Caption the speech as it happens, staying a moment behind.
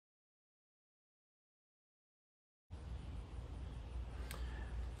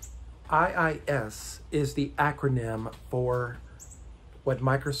IIS is the acronym for what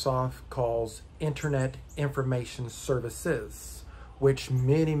Microsoft calls Internet Information Services, which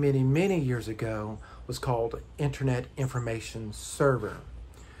many years ago was called Internet Information Server.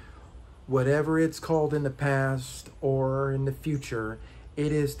 Whatever it's called in the past or in the future,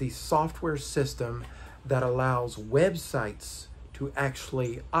 it is the software system that allows websites to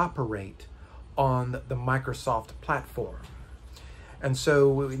actually operate on the Microsoft platform. And so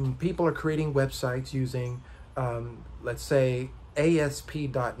when people are creating websites using, let's say,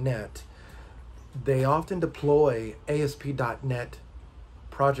 ASP.NET, they often deploy ASP.NET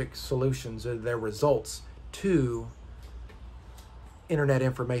project solutions or their results to Internet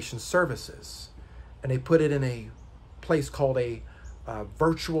Information Services. And they put it in a place called a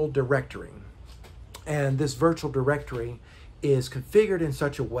virtual directory. And this virtual directory is configured in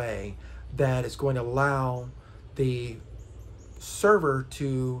such a way that it's going to allow the server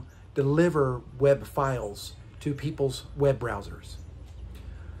to deliver web files to people's web browsers.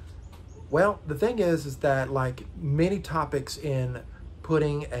 Well, the thing is that like many topics in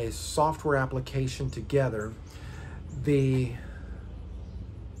putting a software application together, the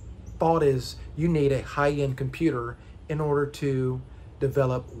thought is you need a high-end computer in order to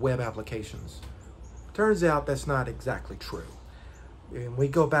develop web applications. Turns out that's not exactly true. When we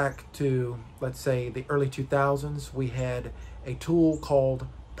go back to, let's say, the early 2000s, we had a tool called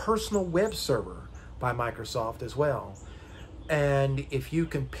Personal Web Server by Microsoft as well. And if you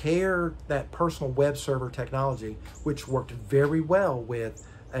compare that Personal Web Server technology, which worked very well with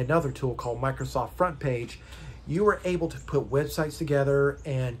another tool called Microsoft Front Page, you were able to put websites together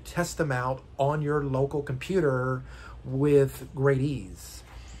and test them out on your local computer with great ease.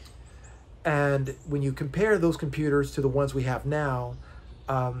 And when you compare those computers to the ones we have now,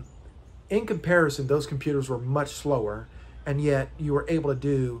 in comparison, those computers were much slower, and yet you were able to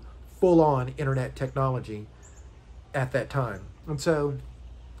do full-on internet technology at that time. And so,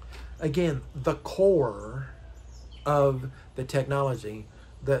 again, the core of the technology,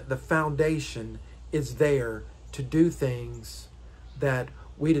 the foundation is there to do things that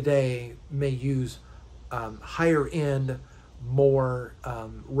we today may use higher-end, more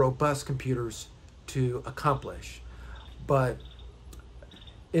robust computers to accomplish. But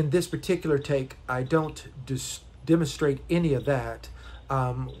in this particular take, I don't demonstrate any of that.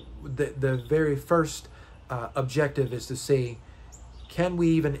 The very first objective is to see, can we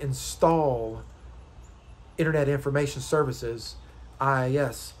even install Internet Information Services,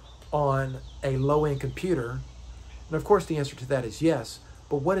 IIS, on a low-end computer? And of course the answer to that is yes,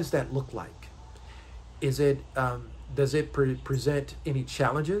 but what does that look like? Is it, does it present any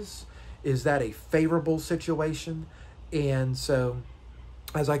challenges? Is that a favorable situation? And so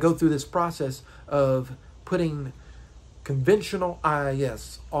as I go through this process of putting conventional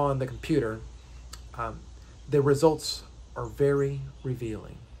IIS on the computer, the results are very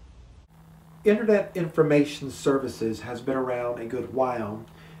revealing. Internet Information Services has been around a good while,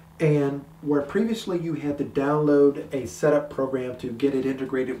 and where previously you had to download a setup program to get it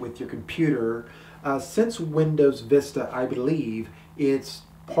integrated with your computer, since Windows Vista, I believe, it's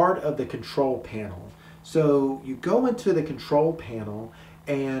part of the control panel. So you go into the control panel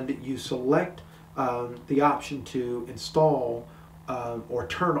and you select the option to install or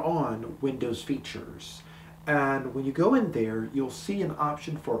turn on Windows features. And when you go in there, you'll see an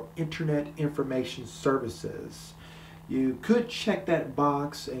option for Internet Information Services. You could check that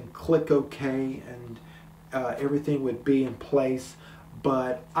box and click OK, and everything would be in place.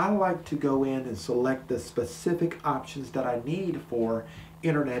 But I like to go in and select the specific options that I need for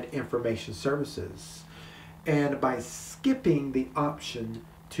Internet Information Services. And by skipping the option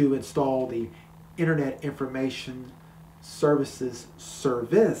to install the Internet Information Services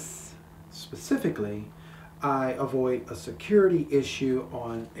service specifically, I avoid a security issue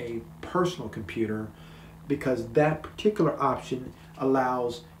on a personal computer, because that particular option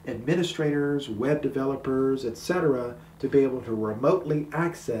allows administrators, web developers, etc. to be able to remotely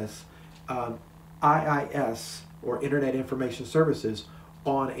access IIS, or Internet Information Services,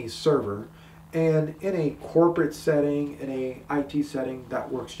 on a server. And in a corporate setting, in a IT setting,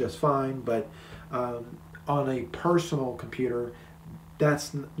 that works just fine, but on a personal computer,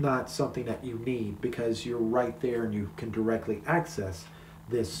 that's not something that you need, because you're right there and you can directly access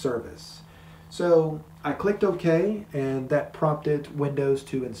this service. So I clicked OK, and that prompted Windows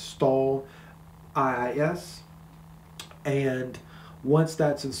to install IIS. And once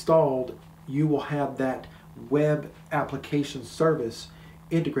that's installed, you will have that web application service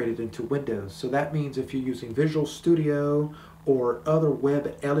integrated into Windows. So that means if you're using Visual Studio or other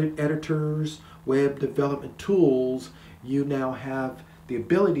web editors, web development tools, you now have the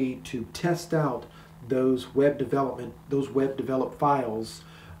ability to test out those web developed files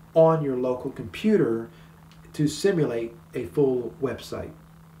on your local computer to simulate a full website.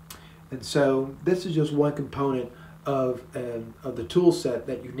 And so this is just one component of the tool set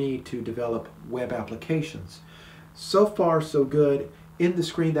that you need to develop web applications. So far, so good. In the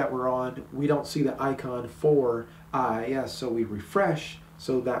screen that we're on, we don't see the icon for IIS, so we refresh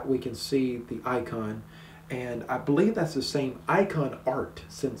so that we can see the icon. And I believe that's the same icon art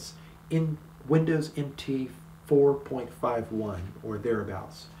since in Windows NT 4.51 or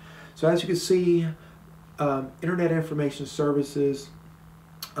thereabouts. So as you can see, Internet Information Services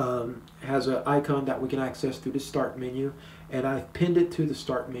has an icon that we can access through the Start menu, and I've pinned it to the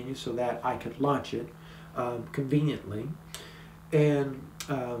Start menu so that I could launch it conveniently. And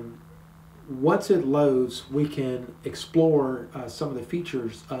once it loads, we can explore some of the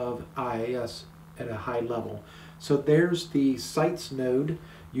features of IIS at a high level. So there's the Sites node.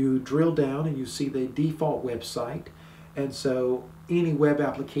 You drill down and you see the default website. And so any web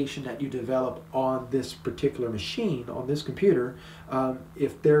application that you develop on this particular machine, on this computer,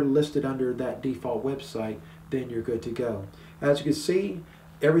 if they're listed under that default website, then you're good to go. As you can see,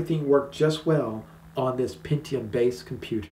 everything worked just well on this Pentium-based computer.